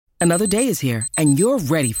Another day is here, and you're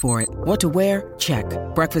ready for it. What to wear? Check.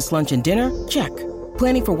 Breakfast, lunch, and dinner? Check.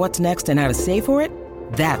 Planning for what's next and how to save for it?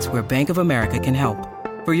 That's where Bank of America can help.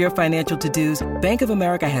 For your financial to-dos, Bank of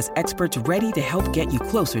America has experts ready to help get you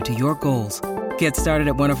closer to your goals. Get started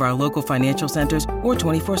at one of our local financial centers or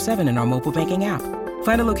 24/7 in our mobile banking app.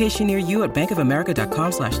 Find a location near you at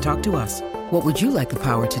bankofamerica.com/talktous. What would you like the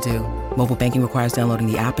power to do? Mobile banking requires downloading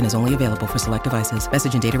the app and is only available for select devices.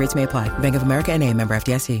 Message and data rates may apply. Bank of America N.A., member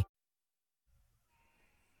FDIC.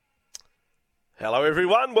 Hello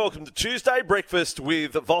everyone, welcome to Tuesday Breakfast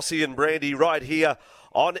with Vossi and Brandy right here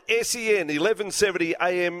on SEN 1170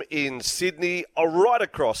 AM in Sydney, right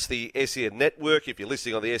across the SEN network. If you're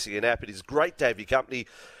listening on the SEN app, it is great to have your company.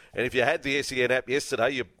 And if you had the SEN app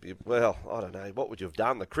yesterday, well, I don't know, what would you have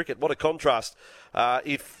done? The cricket, what a contrast.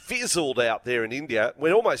 It fizzled out there in India.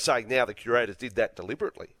 We're almost saying now the curators did that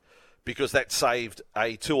deliberately, because that saved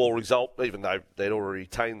a 2-2 result, even though they'd already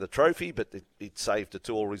retained the trophy, but it saved a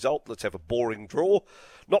 2-2 result. Let's have a boring draw.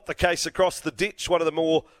 Not the case across the ditch. One of the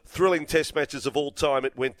more thrilling test matches of all time.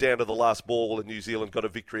 It went down to the last ball and New Zealand got a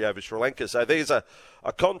victory over Sri Lanka. So there's a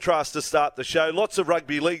contrast to start the show. Lots of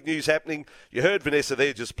rugby league news happening. You heard Vanessa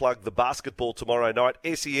there just plug the basketball tomorrow night.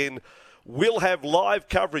 SEN will have live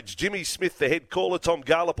coverage. Jimmy Smith, the head caller, Tom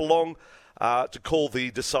Garlop along to call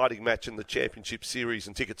the deciding match in the Championship Series,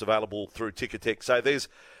 and tickets available through Ticketek. So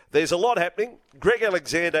there's a lot happening. Greg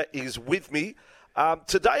Alexander is with me.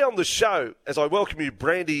 Today on the show, as I welcome you,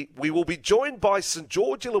 Brandy, we will be joined by St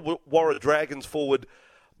George Illawarra Dragons forward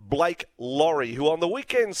Blake Lawrie, who on the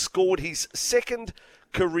weekend scored his second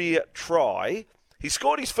career try. He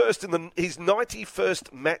scored his first in his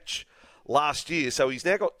 91st match last year, so he's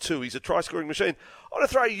now got 2. He's a try-scoring machine. I want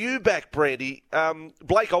to throw you back, Brandy.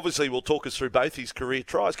 Blake obviously will talk us through both his career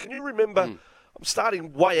tries. Can you remember, I'm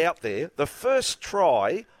starting way out there, the first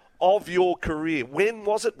try of your career? When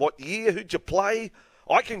was it? What year? Who'd you play?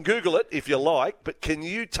 I can Google it if you like, but can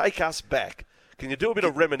you take us back? Can you do a bit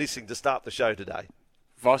of reminiscing to start the show today?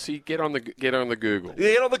 Vossi, get on the Google.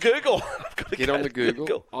 Yeah, get on the Google. Get on the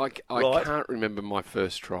Google. I can't remember my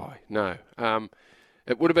first try. No.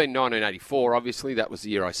 It would have been 1984, obviously. That was the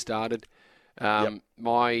year I started.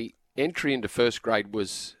 My entry into first grade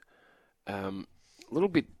was a little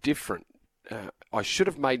bit different. I should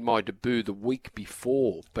have made my debut the week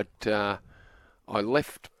before, but I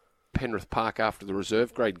left Penrith Park after the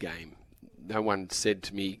reserve grade game. No one said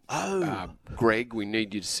to me, Greg, we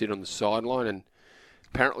need you to sit on the sideline. And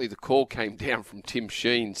apparently the call came down from Tim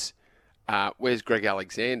Sheens, where's Greg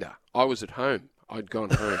Alexander? I was at home. I'd gone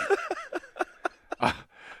home.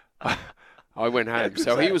 I went home.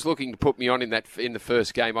 So he was looking to put me on in the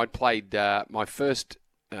first game. I'd played my first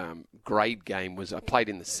grade game I played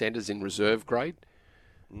in the centres in reserve grade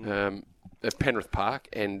at Penrith Park,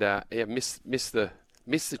 and missed the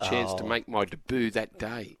chance to make my debut that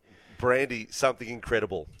day. Brandy, something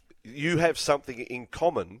incredible. You have something in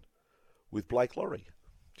common with Blake Lawrie.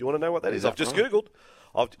 Do you want to know what that is? I've just Googled.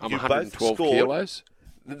 I'm 112 kilos.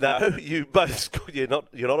 No, you both scored. You're not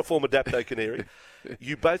a former Dapto Canary.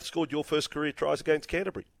 You both scored your first career tries against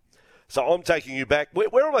Canterbury. So I'm taking you back.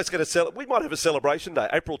 We're almost going to we might have a celebration day,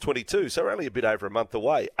 April 22, so we're only a bit over a month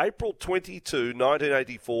away. April 22,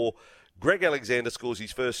 1984, Greg Alexander scores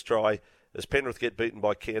his first try as Penrith get beaten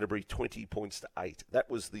by Canterbury 20 points to 8.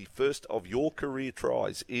 That was the first of your career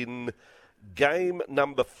tries in game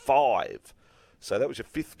number 5. So that was your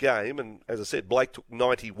 5th game, and as I said, Blake took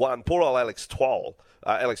 91. Poor old Alex Twal.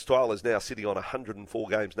 Alex Twal is now sitting on 104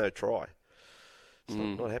 games, no try. It's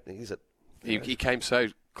not happening, is it? He came so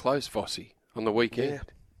close, Vossi, on the weekend. Yeah.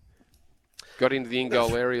 Got into the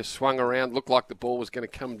in-goal area, swung around, looked like the ball was going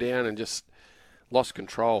to come down and just lost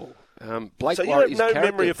control. Blake so you have no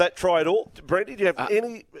memory of that try at all? Brandy, do you have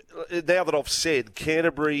any, now that I've said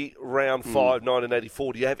Canterbury round 5,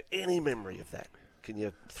 1984, do you have any memory of that? Can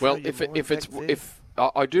you if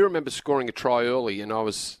I do remember scoring a try early, and I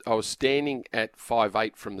was standing at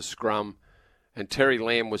 5'8" from the scrum, and Terry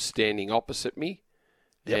Lamb was standing opposite me.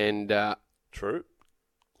 Yep. And true.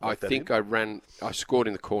 I think I scored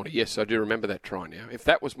in the corner. Yes, I do remember that try now. If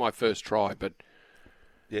that was my first try, but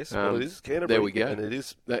yes, well, it is Canterbury. There we go. And it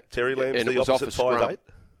is Terry Lamb's and the it was opposite off 5'8".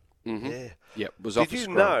 Mm-hmm. Yeah. Yep, was off the Did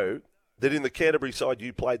scrum. you know that in the Canterbury side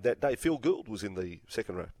you played that day, Phil Gould was in the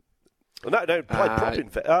second row? No, played prop in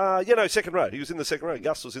fact. Second row. He was in the second row.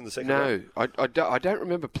 Gus was in the second row. No, I don't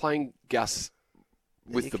remember playing Gus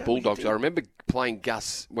with the Bulldogs. I remember playing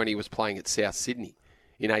Gus when he was playing at South Sydney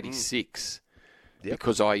in '86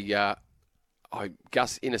 because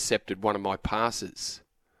Gus intercepted one of my passes.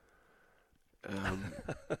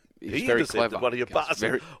 He's very clever. One of your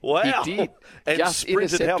passes. Wow. He did. And Gus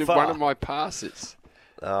sprinted how intercepted far? one of my passes.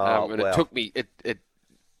 And it took me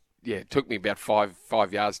it took me about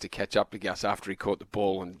five yards to catch up to Gus after he caught the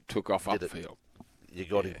ball and took off upfield. You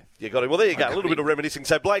got him. You got him. Well, there you go. A little bit of reminiscing.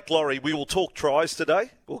 So Blake Lawrie, we will talk tries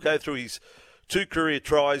today. We'll go through his 2 career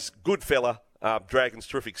tries. Good fella. Dragons,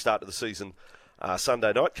 terrific start to the season.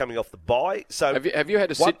 Sunday night, coming off the bye. So have you had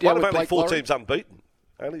to sit down with Blake Lawrie? One of only 4 teams unbeaten.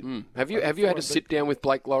 Have you had to sit down with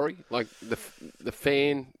Blake Lawrie, like the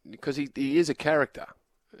fan, because he is a character.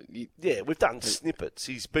 Yeah, we've done snippets.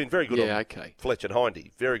 He's been very good on Fletch and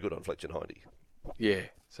Hindy. Very good on Fletch and Hindy. Yeah,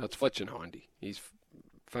 so it's Fletch and Hindy. He's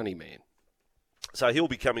funny man. So he'll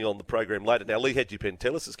be coming on the program later. Now, Lee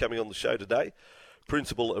Hedgie-Pentelis is coming on the show today,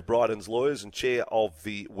 principal of Bryden's Lawyers and chair of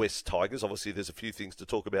the West Tigers. Obviously, there's a few things to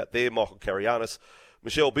talk about there. Michael Carianis,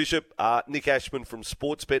 Michelle Bishop, Nick Ashman from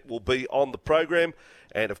Sportsbet will be on the program.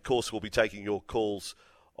 And, of course, we'll be taking your calls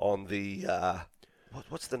on the...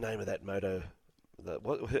 what's the name of that moto...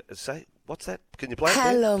 What's that? Can you play it?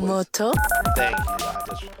 Hello, Moto. Thank you.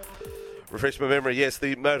 Just refresh my memory. Yes,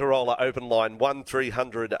 the Motorola open line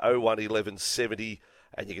 1300 01 1170,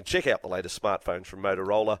 and you can check out the latest smartphones from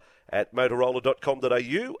Motorola at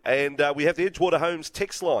motorola.com.au. And we have the Edgewater Homes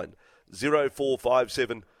text line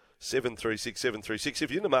 0457 736 736.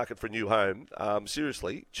 If you're in the market for a new home,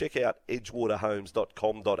 seriously, check out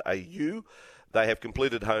edgewaterhomes.com.au. They have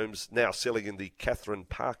completed homes now selling in the Catherine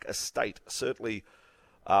Park estate. Certainly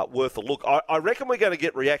worth a look. I reckon we're going to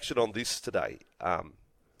get reaction on this today,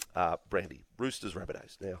 Brandy. Roosters,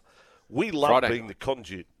 Rabbitohs. Now, we love being the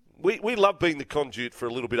conduit. We love being the conduit for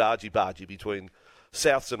a little bit of argy-bargy between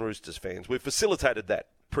Souths and Roosters fans. We've facilitated that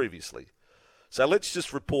previously. So let's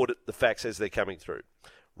just report the facts as they're coming through.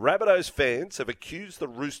 Rabbitohs fans have accused the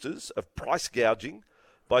Roosters of price gouging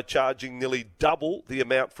by charging nearly double the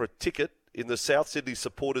amount for a ticket in the South Sydney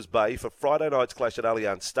Supporters Bay for Friday night's clash at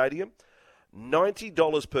Allianz Stadium.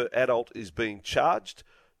 $90 per adult is being charged,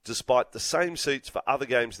 despite the same seats for other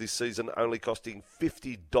games this season only costing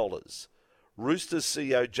 $50. Roosters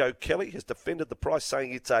CEO Joe Kelly has defended the price,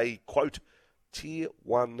 saying it's a, quote, Tier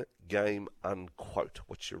 1 game, unquote.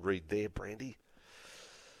 What's your read there, Brandy?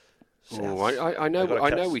 Oh, I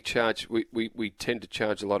know we charge. We tend to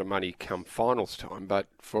charge a lot of money come finals time, but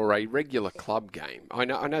for a regular club game, I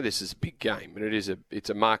know this is a big game, and it's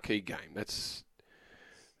a marquee game. That's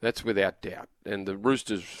without doubt. And the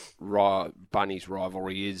Roosters Bunnies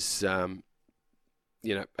rivalry is, at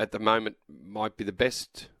the moment might be the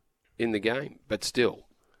best in the game, but still,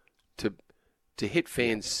 to hit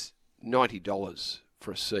fans $90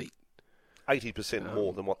 for a seat, 80%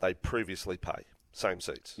 more than what they previously pay. Same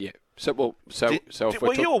seats. Yeah. Were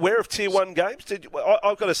you aware of Tier 1 games?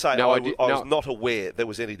 I've got to say, I was not aware there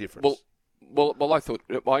was any difference. Well,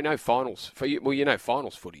 I know finals. You know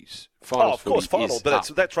finals footies. Of course, finals,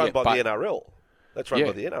 but that's run by the NRL. That's run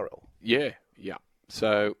by the NRL. Yeah.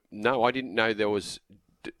 So, no, I didn't know there was...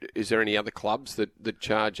 Is there any other clubs that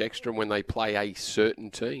charge extra when they play a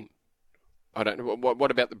certain team? I don't know.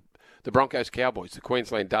 What about the Broncos Cowboys, the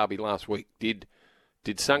Queensland Derby last week?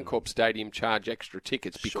 Did Suncorp Stadium charge extra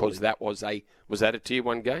tickets because that was that a Tier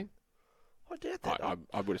 1 game? I doubt that.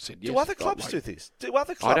 I would have said yes. Do other clubs do this? Do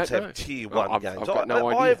other clubs have Tier 1 games? I've got no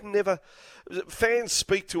idea. I have never... Fans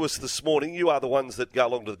speak to us this morning. You are the ones that go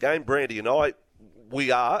along to the game. Brandy and I, we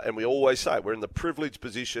are, and we always say, we're in the privileged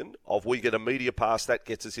position of we get a media pass that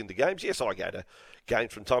gets us into games. Yes, I go to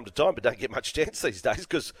games from time to time, but don't get much chance these days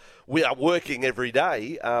because we are working every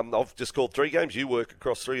day. I've just called 3 games. You work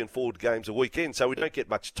across 3 and 4 games a weekend, so we don't get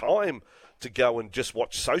much time to go and just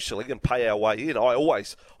watch socially and pay our way in.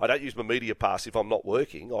 I don't use my media pass if I'm not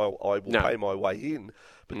working. I will pay my way in,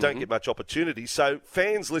 but don't get much opportunity. So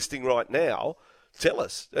fans listening right now, tell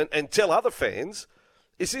us and tell other fans,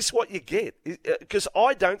 is this what you get? Because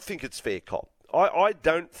I don't think it's fair cop. I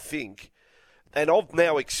don't think, and I've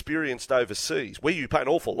now experienced overseas where you pay an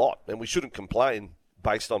awful lot, and we shouldn't complain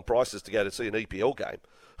based on prices to go to see an EPL game.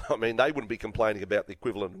 I mean, they wouldn't be complaining about the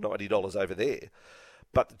equivalent of $90 over there.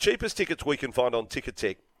 But the cheapest tickets we can find on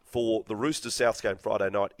Ticketek for the Roosters Souths game Friday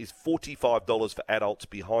night is $45 for adults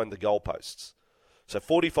behind the goalposts. So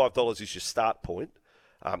 $45 is your start point.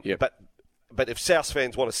 But if Souths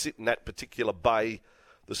fans want to sit in that particular bay,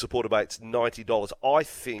 the supporter bay, it's $90. I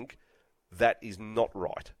think that is not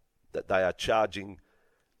right, that they are charging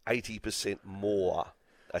 80% more.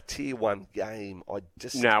 A Tier 1 game, I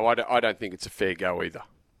don't think it's a fair go either.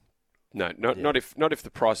 No, not if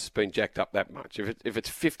the price has been jacked up that much. If it's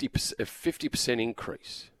 50%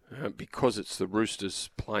 increase because it's the Roosters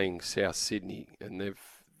playing South Sydney and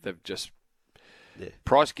they've just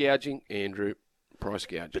price gouging, Andrew, price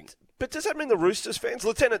gouging. But does that mean the Roosters fans?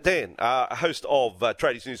 Lieutenant Dan, host of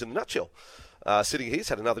Tradies News in a Nutshell, sitting here. He's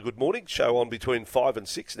had another good morning. Show on between 5 and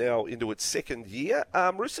 6, now into its second year.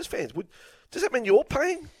 Roosters fans, does that mean you're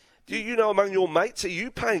paying? Do you know among your mates, are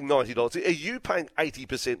you paying $90? Are you paying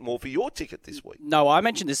 80% more for your ticket this week? No, I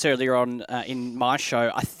mentioned this earlier on in my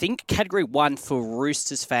show. I think Category 1 for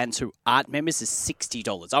Roosters fans who aren't members is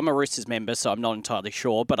 $60. I'm a Roosters member, so I'm not entirely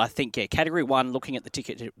sure. But I think, Category 1, looking at the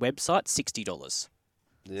ticket website, $60.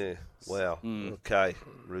 Yeah, wow. Okay,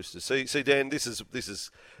 Roosters. See, Dan, this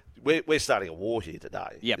is we're starting a war here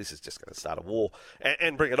today. Yep. This is just going to start a war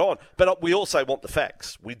and bring it on. But we also want the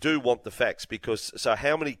facts. We do want the facts because, so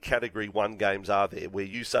how many Category 1 games are there where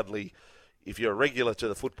you suddenly, if you're a regular to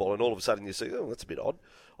the football and all of a sudden you see, oh, that's a bit odd.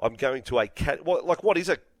 I'm going to what is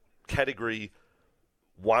a Category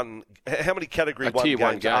 1? How many Category 1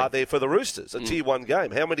 games are there for the Roosters? A Tier 1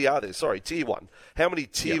 game. How many are there? Sorry, Tier 1. How many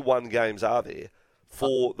Tier 1 games are there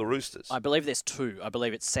for the Roosters? I believe there's 2. I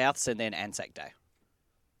believe it's Souths and then Anzac Day.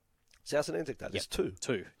 South and Anzac Day, there's 2.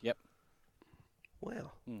 2, yep.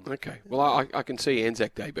 Wow. Okay. Well, I can see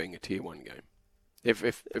Anzac Day being a Tier 1 game. If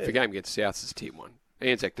a game against Souths is Tier 1.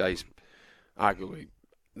 Anzac Day's arguably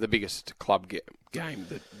the biggest club game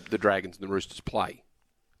that the Dragons and the Roosters play.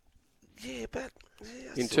 Yeah, but...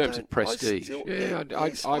 in terms of prestige. It's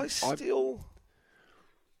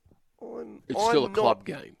still a club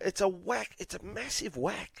game. It's a whack. It's a massive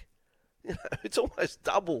whack. It's almost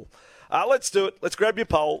double. Let's do it. Let's grab your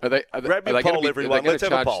poll. Grab your poll, everyone. Let's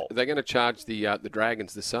have a poll. Are they going to charge the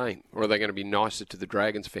Dragons the same? Or are they going to be nicer to the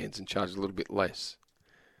Dragons fans and charge a little bit less?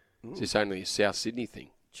 Is this only a South Sydney thing?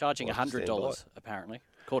 Charging $100, apparently,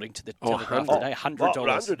 according to the Telegraph today. $100.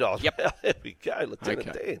 $100. Yep. There we go.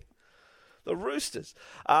 Lieutenant Dan. The Roosters.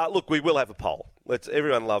 Look, we will have a poll.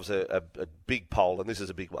 Everyone loves a big poll, and this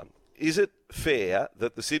is a big one. Is it fair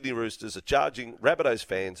that the Sydney Roosters are charging Rabbitohs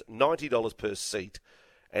fans $90 per seat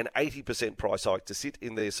and 80% price hike to sit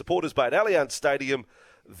in their supporters' bay at Allianz Stadium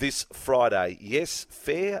this Friday? Yes,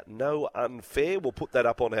 fair, no unfair. We'll put that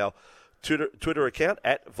up on our Twitter account,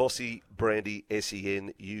 at Vossi Brandy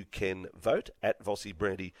SEN. You can vote at Vossi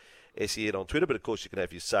Brandy SEN on Twitter, but of course you can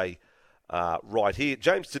have your say right here.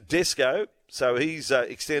 James Tedesco, so he's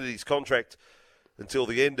extended his contract until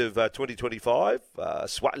the end of 2025.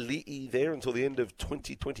 Swali'i there until the end of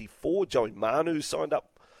 2024. Joey Manu signed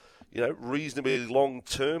up, reasonably long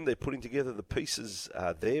term. They're putting together the pieces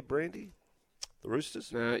there, Brandy, the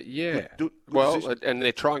Roosters. Yeah. And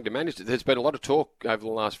they're trying to manage it. There's been a lot of talk over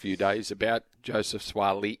the last few days about Joseph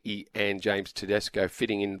Swali'i and James Tedesco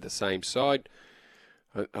fitting into the same side.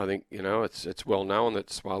 I think, it's well known that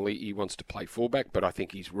Swali'i wants to play fullback, but I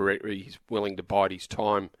think he's willing to bide his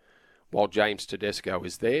time while James Tedesco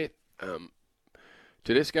is there.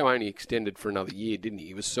 Tedesco only extended for another year, didn't he?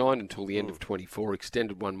 He was signed until the end of 24,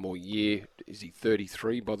 extended one more year. Is he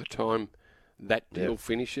 33 by the time that deal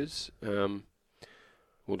finishes? We'll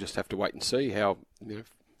just have to wait and see how,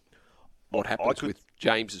 what happens with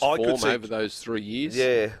James's form over those 3 years.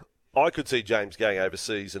 Yeah, I could see James going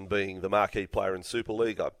overseas and being the marquee player in Super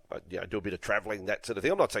League. I do a bit of travelling, that sort of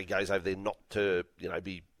thing. I'm not saying he goes over there not to,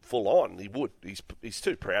 be full on. He would. He's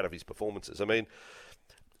too proud of his performances. I mean,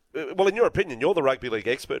 well, in your opinion, you're the rugby league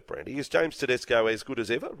expert, Brandy. Is James Tedesco as good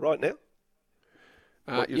as ever right now?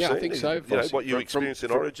 I think so. What you experienced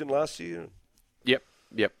in Origin last year?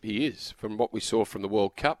 Yep, he is. From what we saw from the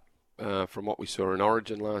World Cup, from what we saw in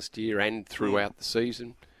Origin last year and throughout the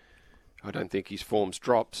season, I don't think his form's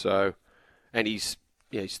dropped. So, and he's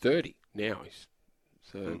 30 now. He's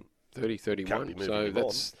 30, 31. So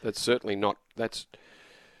that's certainly not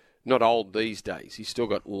old these days. He's still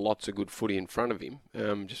got lots of good footy in front of him.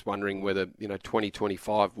 Just wondering whether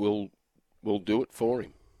 2025 will do it for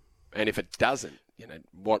him, and if it doesn't,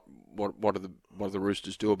 what do the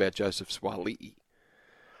Roosters do about Joseph Swali'i?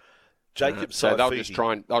 Jacob so they'll just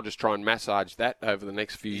try and massage that over the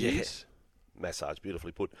next few years. Massage,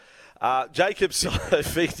 beautifully put. Jacob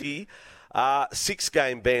Saifiti,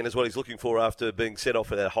 6-game ban is what he's looking for after being set off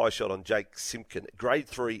for that high shot on Jake Simpkin. Grade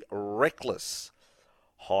 3 reckless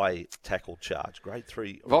high tackle charge. Grade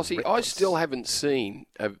 3 Vossi, reckless. I still haven't seen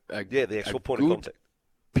the actual point of contact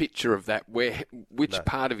picture of that, which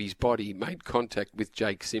part of his body made contact with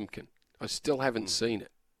Jake Simpkin. I still haven't seen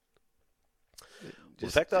it. The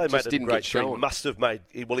fact that they made it grade 3, he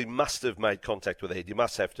must have made contact with the head. You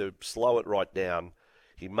must have to slow it right down.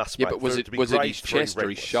 He must. Yeah, but was it his chest or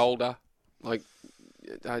his shoulder?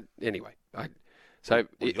 Anyway,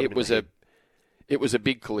 it was a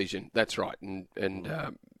big collision. That's right, and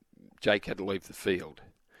Jake had to leave the field.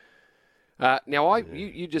 Now,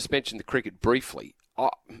 you just mentioned the cricket briefly.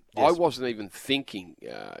 I wasn't even thinking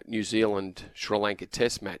New Zealand Sri Lanka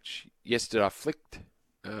Test match yesterday. I flicked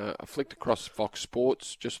I flicked across Fox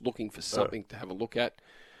Sports, just looking for something to have a look at.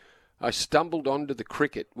 I stumbled onto the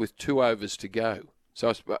cricket with 2 overs to go.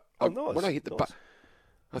 So when I hit the button,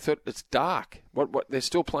 I thought it's dark. What? They're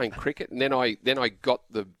still playing cricket, and then I got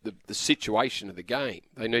the situation of the game.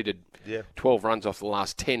 They needed 12 runs off the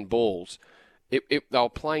last 10 balls. They were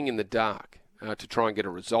playing in the dark to try and get a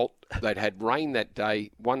result. They'd had rain that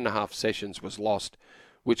day. 1.5 sessions was lost,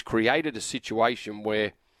 which created a situation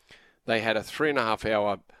where they had a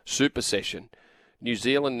 3.5-hour super session. New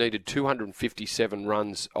Zealand needed 257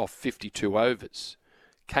 runs off 52 overs.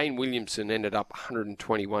 Kane Williamson ended up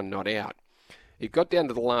 121 not out. It got down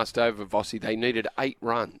to the last over, Vossi. They needed 8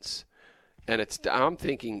 runs. And I'm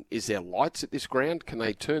thinking, is there lights at this ground? Can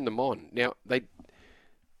they turn them on? Now,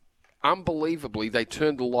 unbelievably, they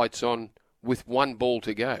turned the lights on with 1 ball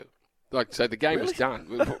to go. So the game was done.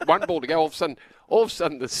 1 ball to go. All of a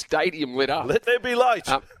sudden, the stadium lit up. Let there be light.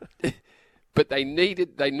 But they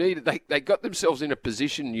got themselves in a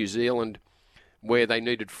position, New Zealand, where they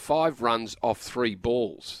needed 5 runs off 3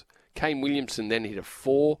 balls. Kane Williamson then hit a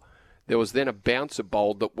 4. There was then a bouncer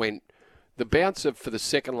bowled that went. The bouncer for the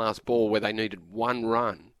second last ball, where they needed 1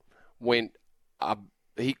 run, went.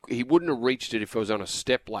 He wouldn't have reached it if it was on a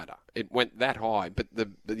step ladder. It went that high, but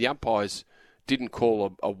the umpires didn't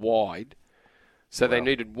call a wide, so they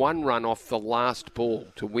needed 1 run off the last ball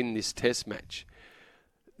to win this Test match.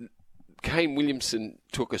 Kane Williamson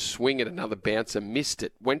took a swing at another bouncer, missed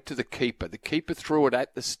it, went to the keeper. The keeper threw it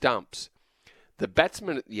at the stumps. The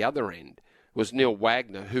batsman at the other end was Neil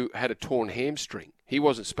Wagner, who had a torn hamstring. He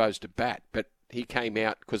wasn't supposed to bat, but he came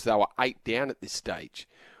out because they were 8 down at this stage.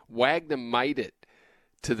 Wagner made it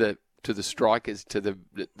to the strikers, to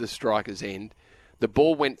the striker's end. The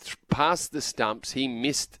ball went past the stumps. He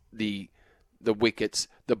missed the wickets.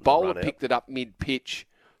 The bowler picked it up mid-pitch,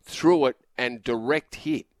 threw it, and direct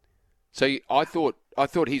hit. So I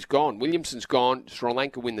thought he's gone. Williamson's gone. Sri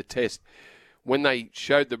Lanka win the Test. When they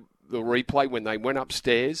showed the replay, when they went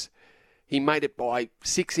upstairs, he made it by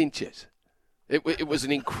 6 inches. It was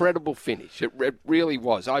an incredible finish. It really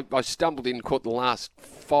was. I stumbled in and caught the last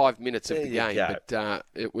 5 minutes of the game, but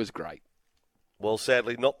it was great. Well,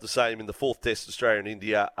 sadly, not the same in the 4th Test, Australia and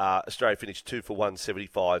India. Australia finished 2 for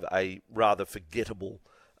 175, a rather forgettable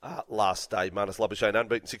last day. Marnus Labuschagne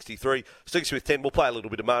unbeaten 63. Sticks with 10. We'll play a little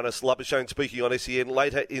bit of Marnus Labuschagne speaking on SEN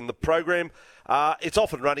later in the program. It's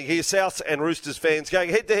off and running here. Souths and Roosters fans going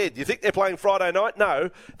head-to-head. You think they're playing Friday night? No,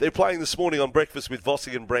 they're playing this morning on Breakfast with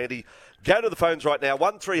Vossi and Brandy. Go to the phones right now,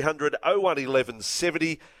 1300 01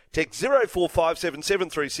 1170. Text 0457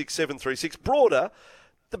 736 736. Broader,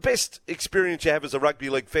 the best experience you have as a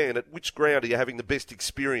rugby league fan, at which ground are you having the best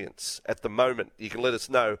experience at the moment? You can let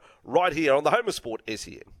us know right here on the Home of Sport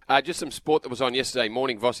SEN. Just some sport that was on yesterday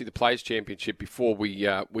morning, Vossi, the Players' Championship. Before we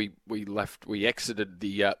left, we exited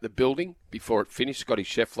the building before it finished. Scotty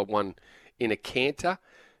Scheffler won in a canter.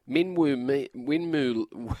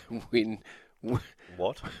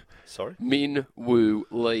 What? Sorry? Min Woo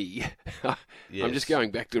Lee. Yes. I'm just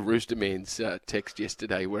going back to Rooster Man's text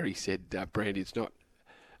yesterday where he said, Brandy, it's not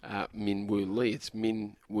Min Woo Lee, it's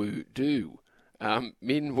Min Woo Do.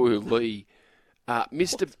 Min Woo Lee,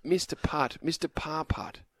 Mr. Par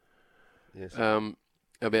Putt. Yes.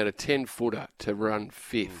 About a 10-footer to run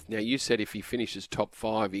 5th. Now, you said if he finishes top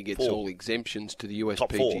 5, he gets 4. all exemptions to the USPGA.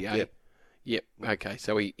 Top 4, Yep. Okay,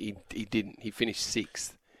 so he didn't. He finished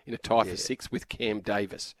 6th in a tie for 6th with Cam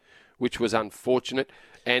Davis, which was unfortunate.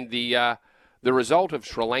 And the result of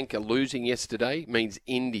Sri Lanka losing yesterday means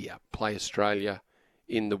India play Australia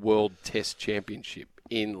in the World Test Championship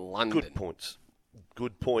in London.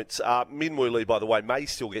 Good points. Min Woo Lee, by the way, may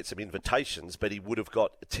still get some invitations, but he would have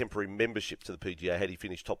got a temporary membership to the PGA had he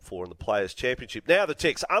finished top 4 in the Players' Championship. Now the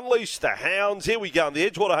text. Unleash the Hounds. Here we go on the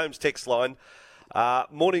Edgewater Homes text line.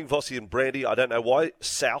 Morning, Vossi and Brandy. I don't know why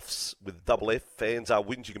Souths with double F fans are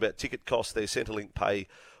whinging about ticket costs. Their Centrelink pay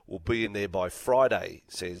will be in there by Friday,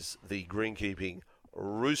 says the greenkeeping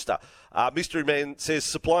Rooster. Mystery Man says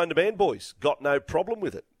supply and demand, boys. Got no problem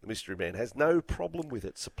with it. The Mystery Man has no problem with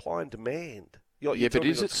it. Supply and demand. You're but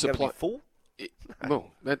is it supply? Full?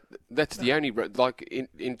 Well, that's the only like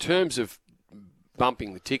in terms of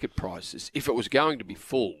bumping the ticket prices. If it was going to be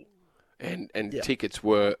full, and tickets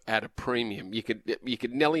were at a premium, you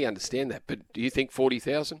could nearly understand that. But do you think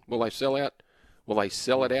 40,000 will they sell out? Will they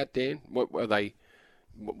sell it out, Dan? What are they?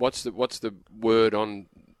 What's the word on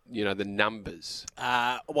the numbers?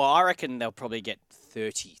 Well, I reckon they'll probably get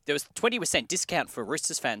 30. There was 20% discount for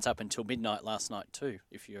Roosters fans up until midnight last night too,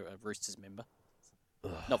 if you're a Roosters member.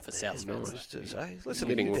 Not for South fans. Roosters, eh? Listen,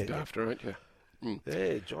 getting looked after, aren't you?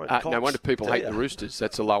 Yeah, giant no wonder people hate the Roosters.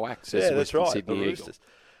 That's a low act, says the Western Sydney Eagle.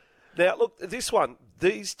 Now, look, this one,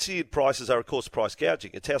 these tiered prices are, of course, price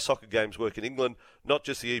gouging. It's how soccer games work in England, not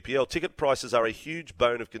just the EPL. Ticket prices are a huge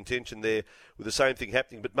bone of contention there with the same thing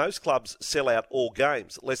happening, but most clubs sell out all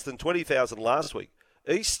games. Less than 20,000 last week.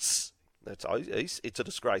 East's, that's East, it's a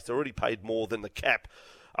disgrace. They already paid more than the cap.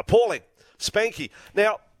 Appalling. Spanky.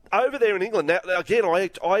 Now, over there in England, now again,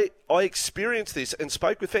 I experienced this and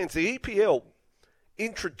spoke with fans. The EPL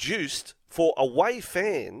introduced for away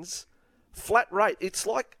fans flat rate. It's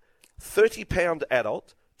like £30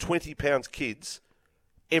 adult, £20 kids,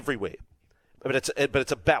 everywhere. But it's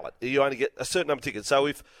a ballot. You only get a certain number of tickets.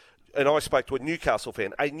 So and I spoke to a Newcastle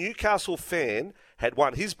fan. A Newcastle fan had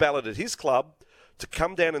won his ballot at his club to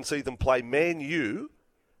come down and see them play Man U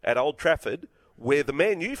at Old Trafford, where the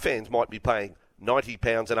Man U fans might be paying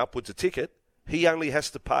 £90 and upwards a ticket. He only has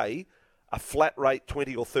to pay a flat rate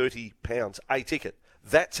 £20 or £30 a ticket.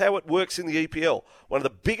 That's how it works in the EPL. One of the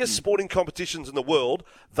biggest sporting competitions in the world.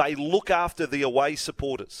 They look after the away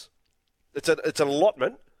supporters. It's an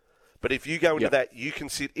allotment, but if you go into that, you can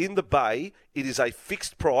sit in the bay. It is a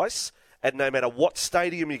fixed price, and no matter what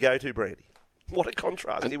stadium you go to, Brandy. What a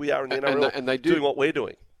contrast. Here we are in the NRL and they doing what we're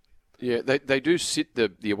doing. Yeah, they do sit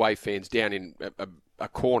the away fans down in a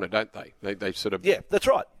corner, don't they? They sort of... Yeah, that's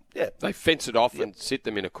right. Yeah, they fence it off and sit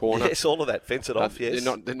them in a corner. Yes, all of that. Fence it off, yes.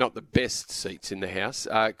 They're not the best seats in the house.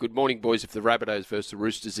 Good morning, boys. If the Rabbitohs versus the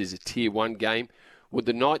Roosters is a Tier 1 game, would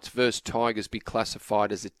the Knights versus Tigers be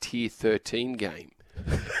classified as a Tier 13 game?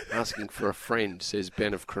 Asking for a friend, says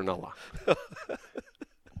Ben of Cronulla.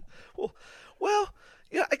 well,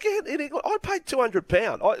 yeah, again, in England, I paid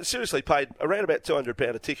 £200. I seriously paid around about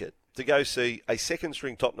 £200 a ticket to go see a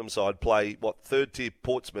second-string Tottenham side play, third-tier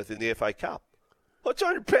Portsmouth in the FA Cup.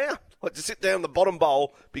 £200. Like to sit down in the bottom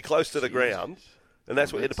bowl, be close to the ground, and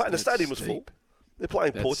that's what you had to pay. And the stadium was full. They're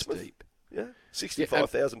playing Portsmouth. Steep. Yeah,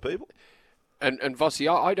 65,000 people. And Vossi,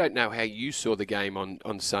 I don't know how you saw the game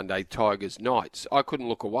on Sunday, Tigers Knights. I couldn't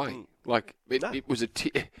look away. It was a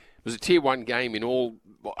Tier 1 game in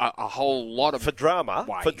a whole lot of for drama,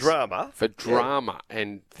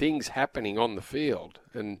 and things happening on the field.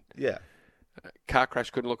 And car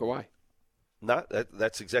crash, couldn't look away. No,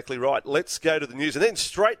 that's exactly right. Let's go to the news and then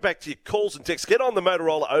straight back to your calls and texts. Get on the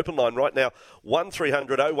Motorola open line right now,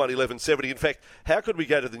 1300 01 1170. In fact, how could we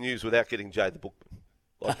go to the news without getting Jay the Bookman?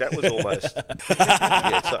 Like, that was almost...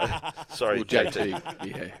 sorry, well,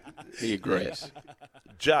 JT, he agrees.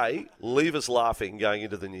 Jay, leave us laughing going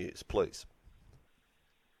into the news, please.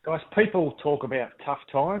 Guys, people talk about tough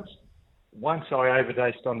times. Once I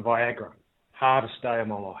overdosed on Viagra. Hardest day of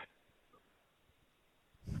my life.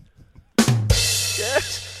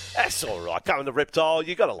 Yes, that's all right. Coming to Reptile,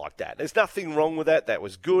 you got to like that. There's nothing wrong with that. That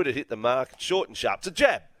was good. It hit the mark. It's short and sharp. It's a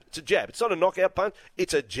jab. It's not a knockout punch.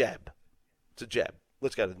 It's a jab.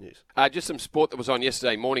 Let's go to the news. Just some sport that was on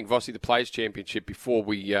yesterday morning, Vossi, the Players' Championship. Before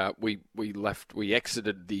we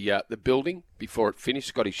exited the building before it finished.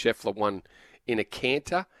 Scotty Scheffler won in a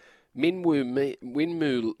canter.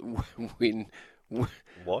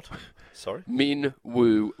 What? Sorry? Min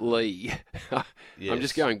Woo Lee. Yes. I'm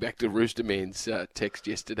just going back to Rooster Man's text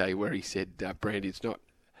yesterday where he said, Brandy, it's not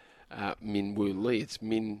Min Woo Lee, it's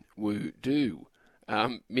Min Woo Do.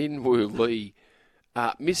 Min Woo Lee,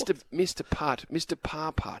 Mr.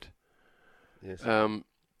 Par Putt. Yes.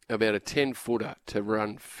 About a 10-footer to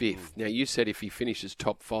run fifth. Now, you said if he finishes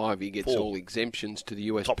top 5, he gets 4. all exemptions to the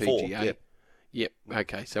USPGA. Top 4, Yep.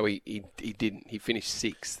 Okay, so he didn't. He finished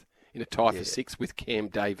 6th in a tie for 6th with Cam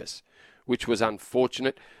Davis, which was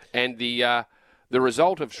unfortunate. And the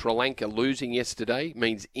result of Sri Lanka losing yesterday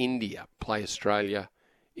means India play Australia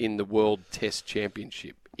in the World Test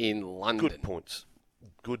Championship in London.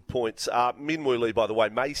 Good points. Min Woo Lee, by the way,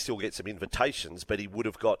 may still get some invitations, but he would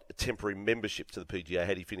have got a temporary membership to the PGA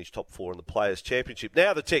had he finished top 4 in the Players' Championship.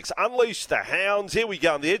 Now the text. Unleash the Hounds. Here we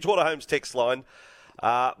go on the Edgewater Homes text line.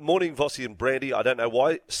 Morning, Vossi and Brandy. I don't know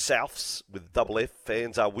why Souths with double F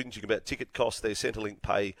fans are whinging about ticket costs. Their Centrelink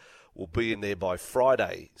pay will be in there by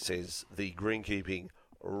Friday, says the greenkeeping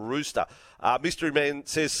Rooster. Mystery Man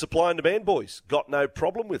says supply and demand, boys. Got no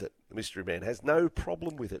problem with it. The Mystery Man has no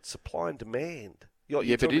problem with it. Supply and demand. But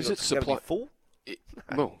is it supply? Full?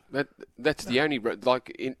 Well, that's the only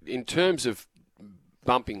in terms of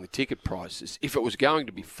bumping the ticket prices. If it was going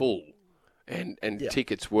to be full, and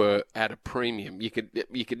tickets were at a premium, you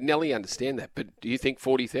could nearly understand that. But do you think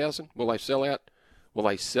 40,000 will they sell out? Will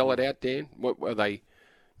they sell it out, Dan?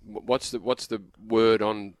 What's the word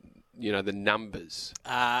on the numbers?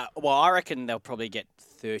 Well, I reckon they'll probably get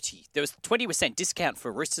 30. There was 20% discount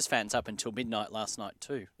for Roosters fans up until midnight last night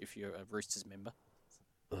too, if you're a Roosters member.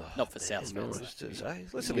 Not for South fans. Roosters, eh?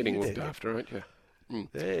 Listen, getting looked after, aren't you?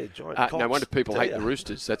 Yeah, giant no wonder people hate the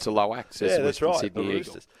Roosters. That's a low act, says that's Western right, Sydney the Eagle.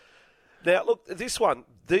 Roosters. Now, look,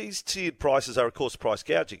 these tiered prices are, of course, price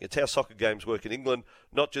gouging. It's how soccer games work in England,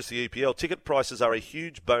 not just the EPL. Ticket prices are a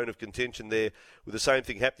huge bone of contention there with the same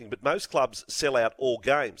thing happening, but most clubs sell out all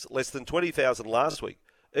games. Less than 20,000 last week.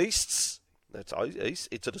 East,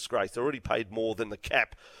 it's a disgrace. They already paid more than the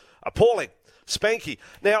cap. Appalling. Spanky.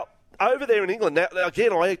 Now, over there in England, now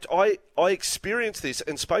again, I experienced this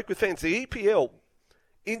and spoke with fans. The EPL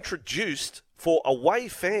introduced for away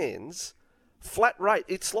fans flat rate.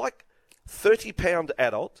 It's like £30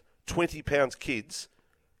 adult, £20 kids,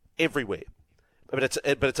 everywhere. But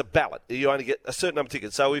it's a ballot. You only get a certain number of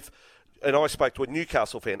tickets. So and I spoke to a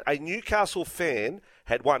Newcastle fan. A Newcastle fan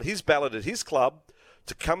had won his ballot at his club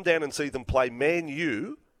to come down and see them play Man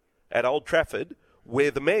U at Old Trafford,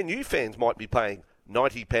 where the Man U fans might be paying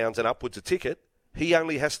 £90 and upwards a ticket. He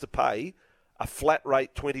only has to pay a flat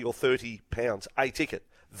rate £20 or £30 a ticket.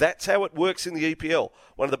 That's how it works in the EPL.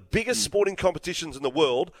 One of the biggest sporting competitions in the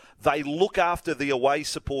world. They look after the away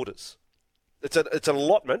supporters. It's an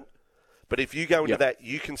allotment, but if you go into that,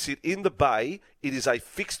 you can sit in the bay. It is a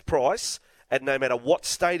fixed price, and no matter what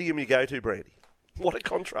stadium you go to, Brandy. What a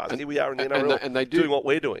contrast. Here we are in the NRL and they doing what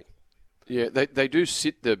we're doing. Yeah, they do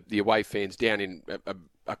sit the away fans down in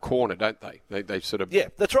a corner, don't they? They sort of... Yeah,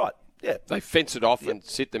 that's right. Yeah, they fence it off and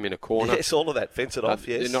sit them in a corner. Yes, all of that. Fence it off,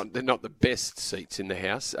 yes. They're not the best seats in the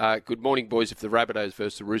house. Good morning, boys. If the Rabbitohs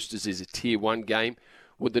versus the Roosters is a Tier 1 game,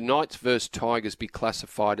 would the Knights versus Tigers be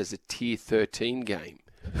classified as a Tier 13 game?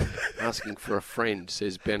 Asking for a friend,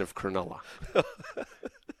 says Ben of Cronulla.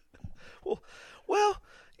 well,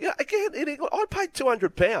 yeah, again, in England, I paid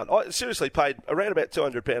 £200. I seriously paid around about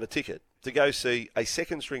 £200 a ticket to go see a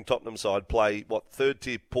second-string Tottenham side play,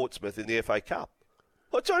 third-tier Portsmouth in the FA Cup.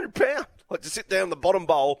 Like £200. Like to sit down in the bottom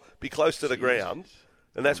bowl, be close to the ground,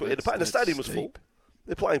 and that's what you had to pay. And the stadium was full.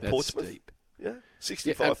 They're playing Portsmouth. Steep. Yeah,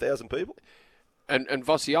 65,000 people. And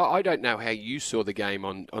Vossi, I don't know how you saw the game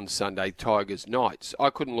on Sunday, Tigers Knights. I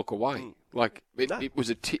couldn't look away. It was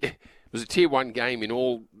a Tier 1 game in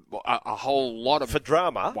a whole lot of for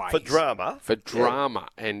drama,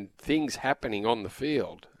 and things happening on the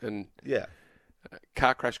field. And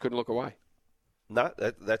car crash, couldn't look away. No,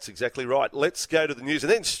 that's exactly right. Let's go to the news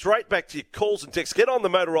and then straight back to your calls and texts. Get on the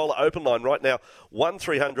Motorola open line right now,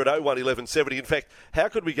 1300 01 1170. In fact, how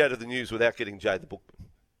could we go to the news without getting Jay the Bookman?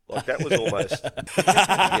 Like, that was almost...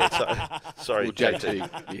 sorry, well,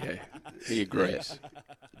 JT, he agrees.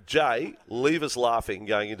 Jay, leave us laughing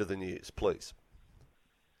going into the news, please.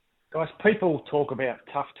 Guys, people talk about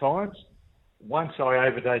tough times. Once I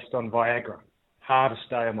overdosed on Viagra. Hardest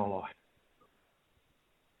day of my life.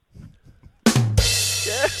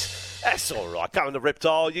 Yes, that's all right. Going to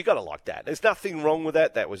Reptile, you got to like that. There's nothing wrong with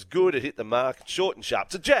that. That was good. It hit the mark. It's short and sharp.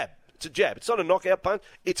 It's a jab. It's not a knockout punch.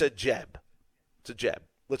 It's a jab.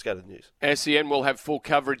 Let's go to the news. SEN will have full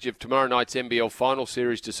coverage of tomorrow night's NBL final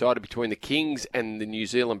series decided between the Kings and the New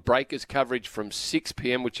Zealand Breakers. Coverage from 6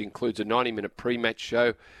 p.m, which includes a 90-minute pre-match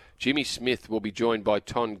show. Jimmy Smith will be joined by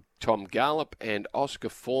Tom Garlop and Oscar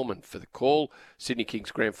Foreman for the call. Sydney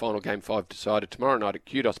Kings Grand Final Game 5 decided tomorrow night at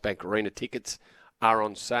Kudos Bank Arena. Tickets are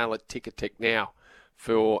on sale at Ticketek now.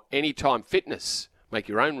 For Anytime Fitness, make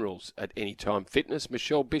your own rules at Anytime Fitness.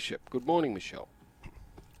 Michelle Bishop. Good morning, Michelle.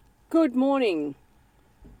 Good morning.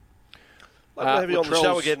 Love to have you on the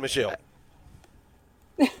show again, Michelle.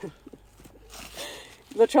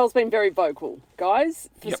 Latrell's been very vocal, guys,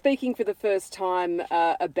 for speaking for the first time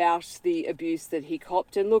about the abuse that he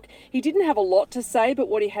copped. And look, he didn't have a lot to say, but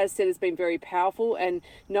what he has said has been very powerful. And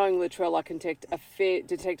knowing Latrell, I can detect a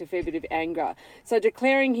fair bit of anger. So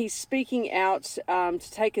declaring he's speaking out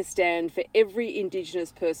to take a stand for every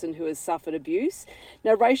Indigenous person who has suffered abuse.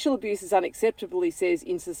 Now, racial abuse is unacceptable, he says,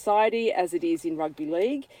 in society as it is in rugby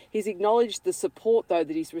league. He's acknowledged the support, though,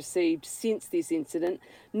 that he's received since this incident,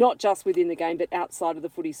 not just within the game, but outside of the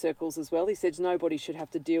footy circles as well. He says nobody should have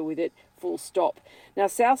to deal with it, full stop. Now,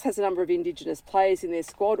 South has a number of Indigenous players in their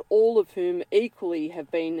squad, all of whom equally have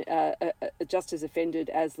been just as offended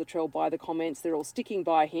as Latrell by the comments. They're all sticking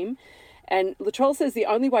by him. And Latrell says the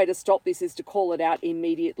only way to stop this is to call it out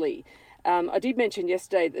immediately. I did mention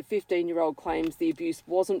yesterday that the 15-year-old claims the abuse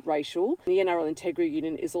wasn't racial. The NRL Integrity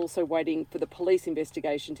Union is also waiting for the police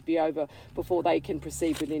investigation to be over before they can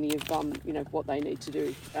proceed with any of what they need to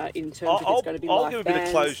do in terms of it's going to be life I'll give a bit of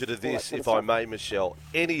closure to bans, this, if I may, Michelle.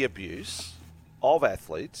 Any abuse of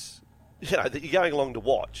athletes, that you're going along to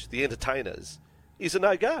watch, the entertainers, is a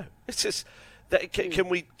no-go. It's just that can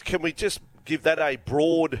we just give that a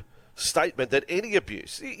broad statement that any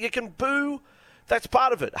abuse, you can boo. That's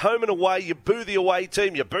part of it. Home and away, you boo the away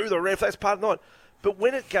team, you boo the ref, that's part of the night. But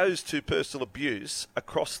when it goes to personal abuse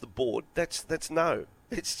across the board, that's no.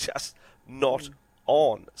 It's just not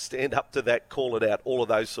on. Stand up to that, call it out, all of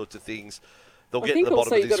those sorts of things. They'll get to the bottom of this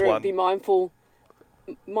one. I think also you've got to be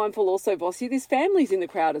mindful also, Vossi, there's families in the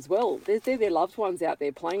crowd as well. They're their loved ones out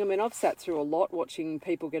there playing. I mean, I've sat through a lot watching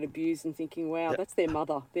people get abused and thinking, wow, that's their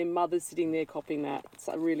mother. Their mother's sitting there copying that. It's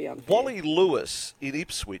really unfair. Wally Lewis in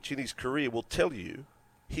Ipswich in his career will tell you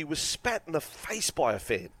he was spat in the face by a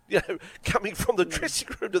fan. Coming from the dressing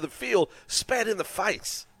room to the field, spat in the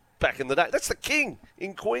face back in the day. That's the king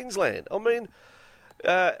in Queensland. I mean,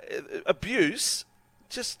 abuse...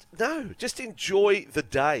 Just enjoy the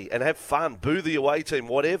day and have fun. Boo the away team,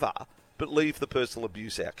 whatever, but leave the personal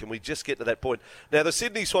abuse out. Can we just get to that point? Now, the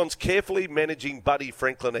Sydney Swans carefully managing Buddy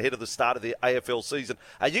Franklin ahead of the start of the AFL season.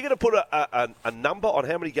 Are you going to put a number on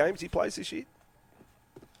how many games he plays this year?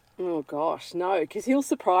 Oh, gosh, no, because he'll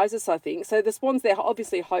surprise us, I think. So the Swans, they're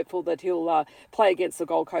obviously hopeful that he'll play against the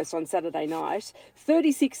Gold Coast on Saturday night.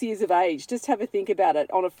 36 years of age, just have a think about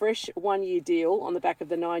it, on a fresh one-year deal on the back of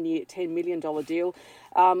the 9-year, $10 million deal.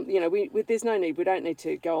 There's no need, we don't need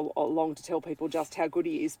to go along to tell people just how good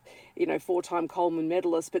he is, 4-time Coleman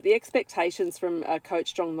medalist. But the expectations from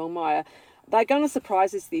Coach John Longmire, they're going to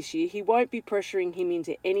surprise us this year. He won't be pressuring him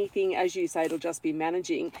into anything. As you say, it'll just be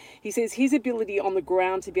managing. He says his ability on the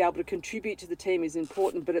ground to be able to contribute to the team is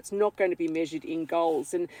important, but it's not going to be measured in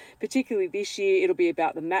goals. And particularly this year, it'll be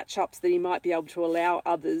about the matchups that he might be able to allow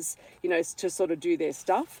others, to sort of do their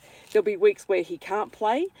stuff. There'll be weeks where he can't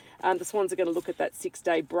play. The Swans are going to look at that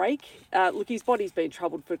 6-day break. Look, his body's been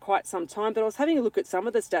troubled for quite some time, but I was having a look at some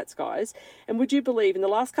of the stats, guys, and would you believe in the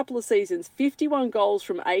last couple of seasons, 51 goals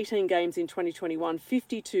from 18 games in 2021,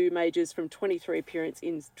 52 majors from 23 appearances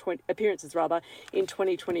in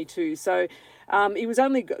 2022. So he was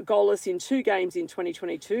only goalless in 2 games in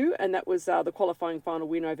 2022, and that was the qualifying final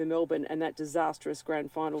win over Melbourne and that disastrous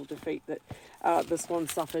grand final defeat that the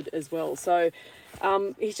Swans suffered as well. So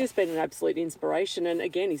he's just been an absolute inspiration, and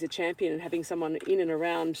again, he's a champion, and having someone in and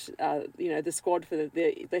around the squad for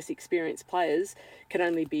the less experienced players can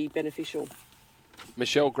only be beneficial.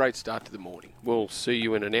 Michelle, great start to the morning. We'll see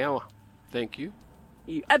you in an hour. Thank you.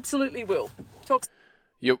 You absolutely will. Talk.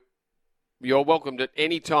 You're welcome to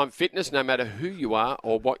Anytime Fitness, no matter who you are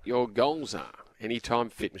or what your goals are. Anytime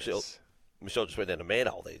Fitness. Michelle just went down a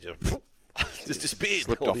manhole there. Just disappeared.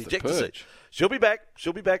 Slipped off the perch. She'll be back.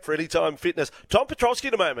 She'll be back for Anytime Fitness. Tom Petrosky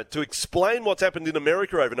in a moment to explain what's happened in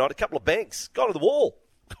America overnight. A couple of banks gone to the wall.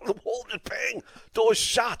 Just bang. Doors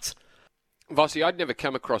shut. Vossi, I'd never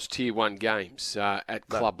come across Tier 1 games at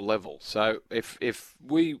club level. So if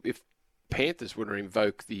Panthers were to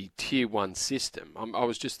invoke the Tier 1 system, I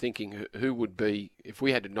was just thinking who would be, if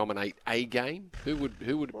we had to nominate a game, who would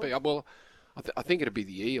it be? Well, I think it'd be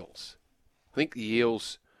the Eels. I think the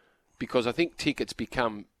Eels, because I think tickets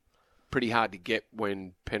become pretty hard to get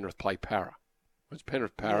when Penrith play Para. It's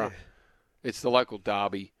Penrith Para. Yeah. It's the local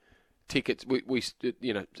derby. Tickets, it's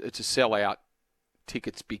a sellout.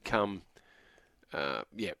 Tickets become,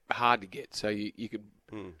 hard to get. So you could,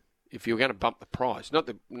 if you were going to bump the price, not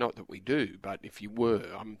that we do, but if you were,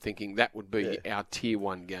 I'm thinking that would be our Tier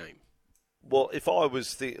 1 game. Well, if I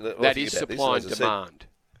was that is supply and demand.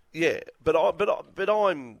 But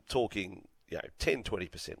I'm talking,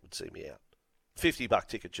 10-20% would see me out. $50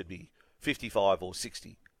 ticket should be $55 or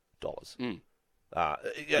 $60. That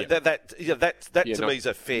to me is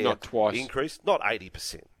a fair increase. Not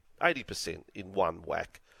 80%. 80% in one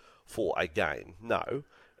whack for a game. No.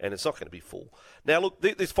 And it's not going to be full. Now, look,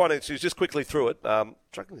 this finance news, just quickly through it.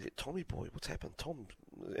 Struggling to hit Tommy Boy. What's happened? Tom,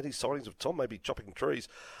 any sightings of Tom maybe chopping trees?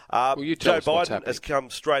 Joe Biden has come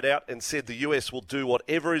straight out and said the US will do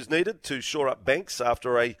whatever is needed to shore up banks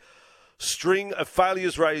after a string of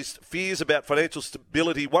failures raised fears about financial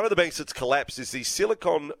stability. One of the banks that's collapsed is the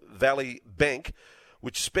Silicon Valley Bank,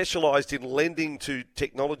 which specialised in lending to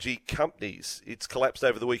technology companies. It's collapsed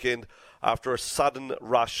over the weekend after a sudden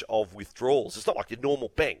rush of withdrawals. It's not like your normal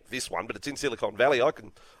bank, this one, but it's in Silicon Valley. I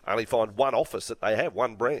can only find one office that they have,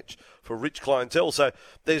 one branch for rich clientele. So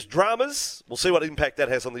there's dramas. We'll see what impact that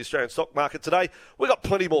has on the Australian stock market today. We've got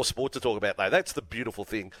plenty more sport to talk about, though. That's the beautiful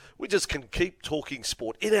thing. We just can keep talking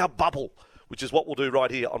sport in our bubble, which is what we'll do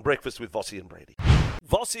right here on Breakfast with Vossi and Brandy.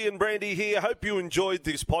 Vossi and Brandy here. Hope you enjoyed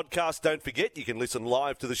this podcast. Don't forget, you can listen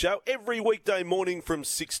live to the show every weekday morning from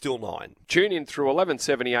 6 till 9. Tune in through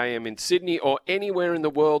 11:70 a.m. in Sydney or anywhere in the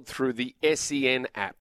world through the SEN app.